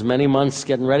 spends many months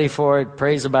getting ready for it,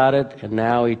 prays about it, and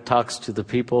now he talks to the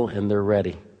people, and they're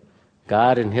ready.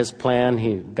 God, in his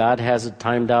plan, God has it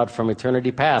timed out from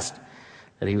eternity past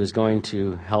that he was going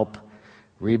to help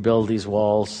rebuild these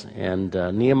walls, and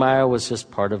Nehemiah was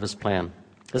just part of his plan.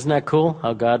 Isn't that cool,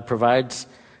 how God provides?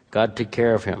 God took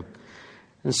care of him.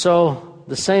 And so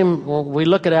the same, when we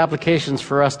look at applications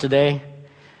for us today,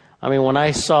 I mean, when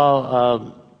I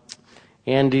saw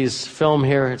Andy's film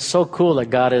here, it's so cool that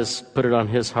God has put it on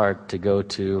his heart to go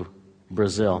to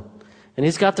Brazil. And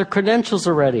he's got the credentials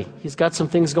already. He's got some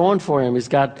things going for him. He's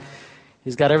got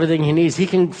everything he needs. He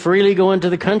can freely go into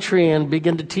the country and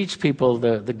begin to teach people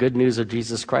the good news of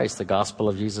Jesus Christ, the gospel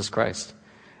of Jesus Christ.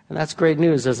 And that's great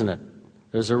news, isn't it?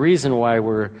 There's a reason why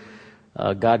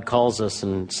God calls us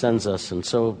and sends us. And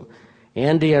so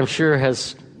Andy, I'm sure,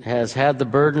 has had the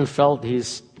burden,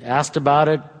 he's asked about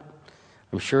it.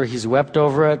 I'm sure he's wept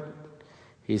over it.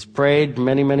 He's prayed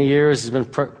many, many years. He's been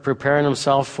preparing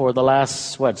himself for the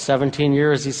last, 17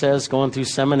 years, he says, going through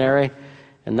seminary.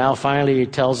 And now finally he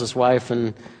tells his wife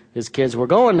and his kids, we're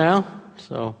going now.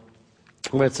 So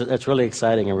it's really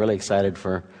exciting. I'm really excited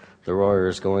for the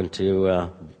Warriors going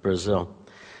to Brazil.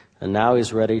 And now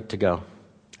he's ready to go.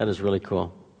 That is really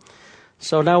cool.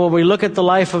 So now when we look at the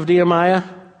life of Nehemiah,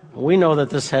 we know that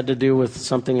this had to do with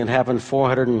something that happened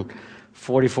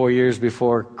 444 years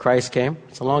before Christ came.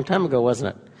 It's a long time ago,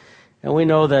 wasn't it? And we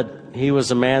know that he was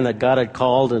a man that God had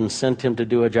called and sent him to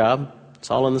do a job.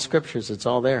 It's all in the scriptures. It's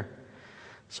all there.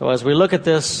 So as we look at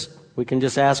this, we can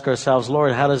just ask ourselves,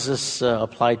 Lord, how does this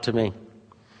apply to me?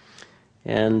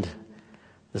 And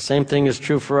the same thing is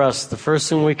true for us. The first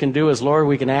thing we can do is, Lord,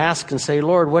 we can ask and say,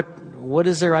 Lord, what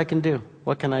is there I can do?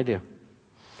 What can I do?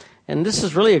 And this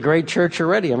is really a great church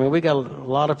already. I mean, we got a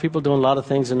lot of people doing a lot of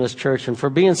things in this church. And for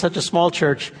being such a small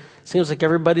church, it seems like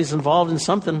everybody's involved in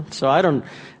something. So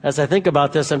as I think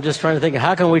about this, I'm just trying to think,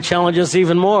 how can we challenge us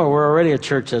even more? We're already a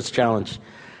church that's challenged.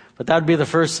 But that would be the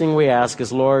first thing we ask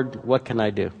is, Lord, what can I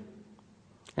do?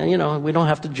 And, we don't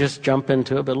have to just jump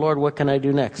into it, but Lord, what can I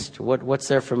do next? What's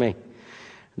there for me?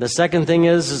 The second thing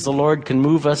is the Lord can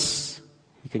move us.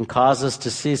 He can cause us to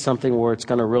see something where it's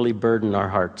going to really burden our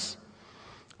hearts.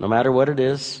 No matter what it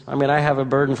is. I mean, I have a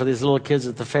burden for these little kids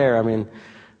at the fair. I mean,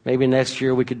 maybe next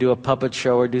year we could do a puppet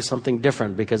show or do something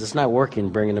different because it's not working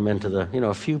bringing them into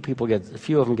a few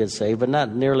of them get saved, but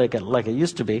not nearly like it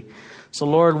used to be. So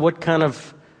Lord, what kind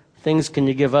of things can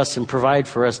you give us and provide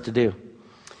for us to do?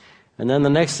 And then the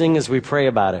next thing is we pray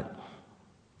about it.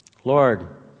 Lord,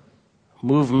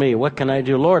 move me. What can I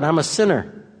do? Lord, I'm a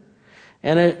sinner.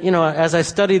 And as I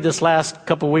studied this last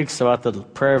couple of weeks about the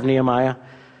prayer of Nehemiah,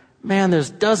 man,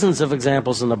 there's dozens of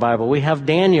examples in the Bible. We have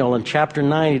Daniel in chapter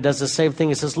 9. He does the same thing.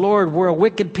 He says, Lord, we're a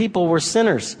wicked people. We're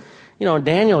sinners. In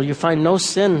Daniel, you find no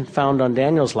sin found on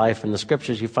Daniel's life in the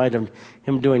scriptures. You find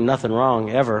him doing nothing wrong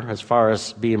ever as far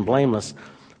as being blameless.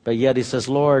 But yet he says,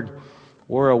 Lord,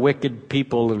 we're a wicked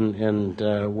people and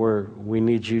we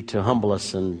need you to humble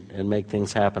us and make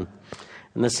things happen.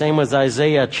 And the same with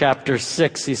Isaiah chapter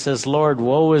 6. He says, Lord,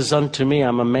 woe is unto me.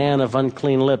 I'm a man of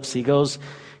unclean lips. He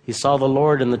saw the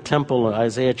Lord in the temple,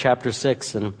 Isaiah chapter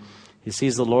 6, and he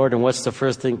sees the Lord, and what's the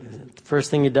first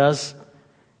thing he does?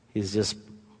 He's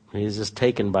just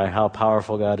taken by how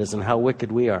powerful God is and how wicked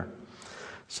we are.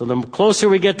 So the closer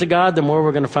we get to God, the more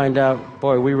we're going to find out,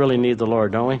 boy, we really need the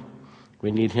Lord, don't we?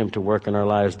 We need him to work in our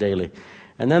lives daily.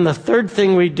 And then the third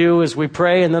thing we do is we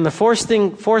pray, and then the fourth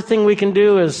thing we can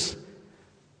do is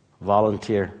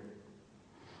volunteer.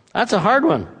 That's a hard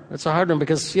one. That's a hard one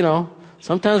because,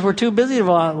 sometimes we're too busy to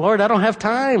volunteer. Lord, I don't have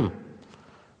time.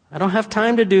 I don't have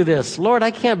time to do this. Lord,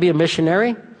 I can't be a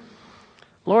missionary.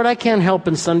 Lord, I can't help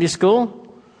in Sunday school.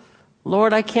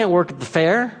 Lord, I can't work at the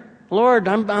fair. Lord,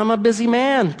 I'm a busy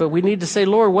man. But we need to say,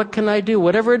 Lord, what can I do?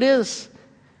 Whatever it is.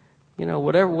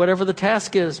 Whatever the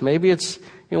task is. Maybe it's,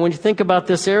 when you think about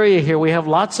this area here, we have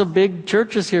lots of big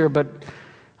churches here, but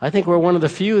I think we're one of the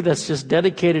few that's just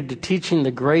dedicated to teaching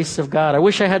the grace of God. I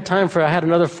wish I had time I had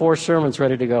another 4 sermons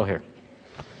ready to go here.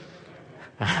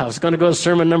 I was going to go to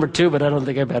sermon number 2, but I don't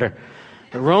think I better.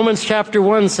 Romans chapter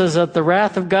 1 says that the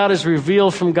wrath of God is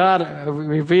revealed from God,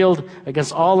 revealed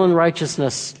against all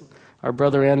unrighteousness. Our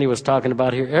brother Andy was talking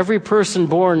about here. Every person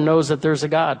born knows that there's a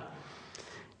God.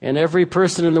 And every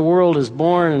person in the world is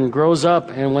born and grows up,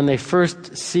 and when they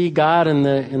first see God in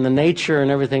the nature and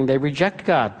everything, they reject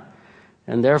God.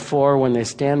 And therefore, when they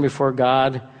stand before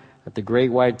God at the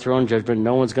great white throne judgment,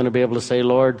 no one's going to be able to say,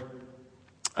 Lord,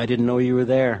 I didn't know you were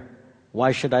there.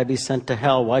 Why should I be sent to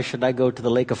hell? Why should I go to the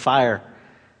lake of fire?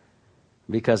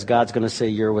 Because God's going to say,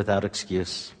 you're without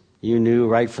excuse. You knew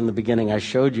right from the beginning. I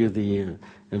showed you the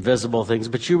invisible things,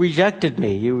 but you rejected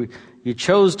me. You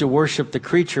chose to worship the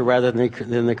creature rather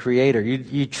than the Creator.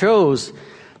 You chose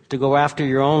to go after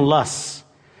your own lusts.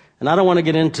 And I don't want to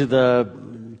get into the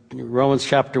Romans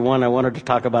chapter 1. I wanted to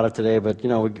talk about it today, but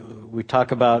we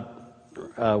talk about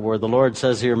where the Lord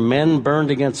says here, men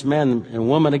burned against men and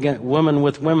women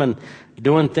with women,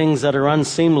 doing things that are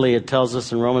unseemly, it tells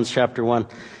us in Romans chapter 1.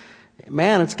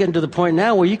 Man, it's getting to the point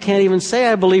now where you can't even say,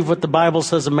 I believe what the Bible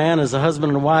says a man is a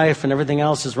husband and wife and everything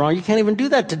else is wrong. You can't even do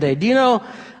that today. Do you know,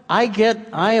 I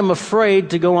am afraid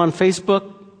to go on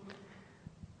Facebook,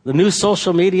 the new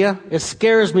social media. It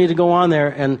scares me to go on there,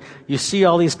 and you see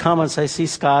all these comments. I see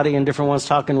Scotty and different ones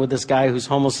talking with this guy who's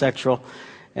homosexual,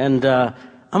 and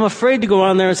I'm afraid to go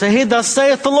on there and say, hey, thus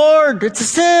saith the Lord. It's a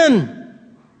sin.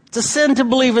 It's a sin to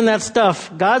believe in that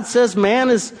stuff. God says man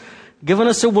has given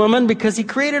us a woman because he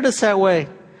created us that way.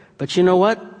 But you know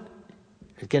what?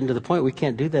 It's getting to the point we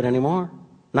can't do that anymore.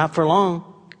 Not for long.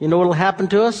 You know what will happen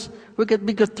to us? We could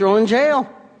be thrown in jail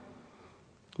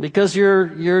because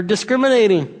you're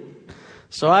discriminating.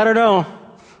 So I don't know.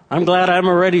 I'm glad I'm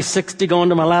already 60 going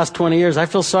to my last 20 years. I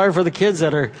feel sorry for the kids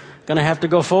that are going to have to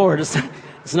go forward.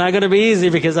 It's not going to be easy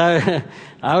because I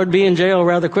would be in jail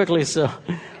rather quickly. So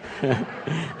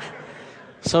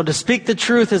to speak the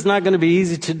truth is not going to be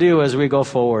easy to do as we go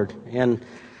forward. And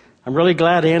I'm really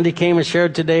glad Andy came and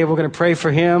shared today. We're going to pray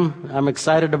for him. I'm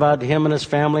excited about him and his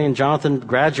family. And Jonathan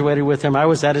graduated with him. I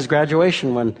was at his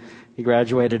graduation when he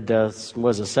graduated,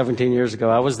 17 years ago.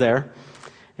 I was there.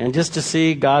 And just to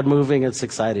see God moving, it's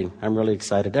exciting. I'm really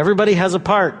excited. Everybody has a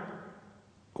part.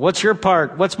 What's your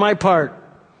part? What's my part?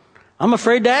 I'm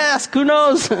afraid to ask. Who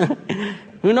knows?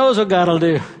 Who knows what God will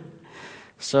do?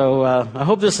 So I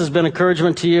hope this has been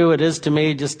encouragement to you. It is to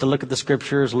me, just to look at the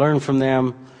scriptures, learn from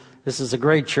them. This is a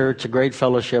great church, a great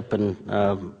fellowship, and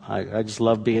I just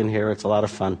love being here. It's a lot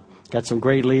of fun. Got some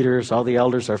great leaders. All the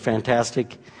elders are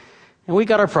fantastic. And we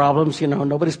got our problems.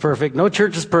 Nobody's perfect. No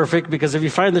church is perfect, because if you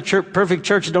find the perfect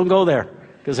church, don't go there,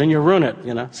 because then you'll ruin it,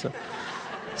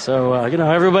 So,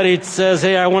 everybody says,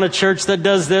 hey, I want a church that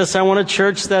does this. I want a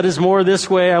church that is more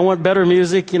this way. I want better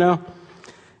music,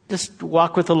 Just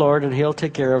walk with the Lord, and He'll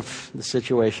take care of the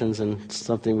situations, and it's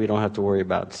something we don't have to worry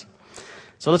about.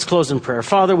 So let's close in prayer.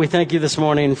 Father, we thank you this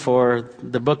morning for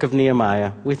the book of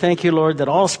Nehemiah. We thank you, Lord, that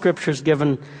all Scripture is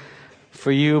given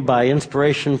for you by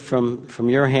inspiration from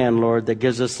your hand, Lord, that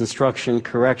gives us instruction,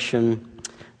 correction,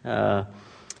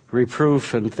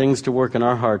 reproof, and things to work in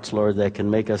our hearts, Lord, that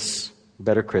can make us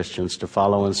better Christians to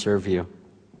follow and serve you.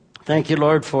 Thank you,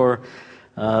 Lord, for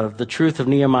the truth of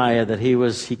Nehemiah, that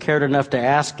he cared enough to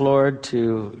ask, Lord,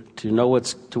 to know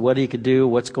what he could do,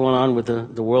 what's going on with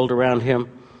the world around him.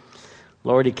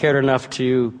 Lord, he cared enough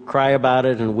to cry about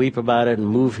it and weep about it and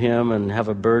move him and have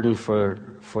a burden for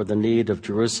the need of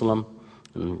Jerusalem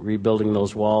and rebuilding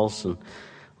those walls. And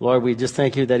Lord, we just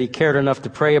thank you that he cared enough to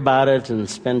pray about it and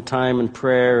spend time in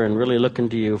prayer and really look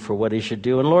into you for what he should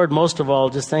do. And Lord, most of all,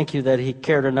 just thank you that he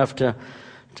cared enough to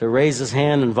raise his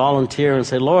hand and volunteer and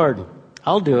say, Lord,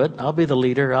 I'll do it. I'll be the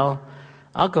leader.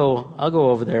 I'll go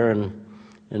over there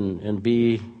and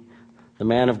be the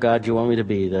man of God you want me to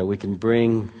be, that we can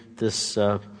bring this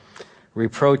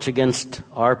reproach against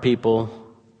our people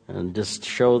and just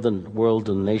show the world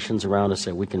and nations around us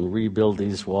that we can rebuild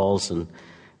these walls and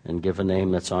give a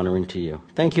name that's honoring to you.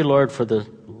 Thank you, Lord, for the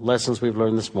lessons we've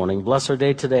learned this morning. Bless our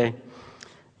day today.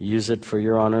 Use it for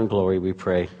your honor and glory, we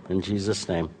pray. In Jesus'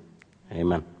 name,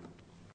 amen.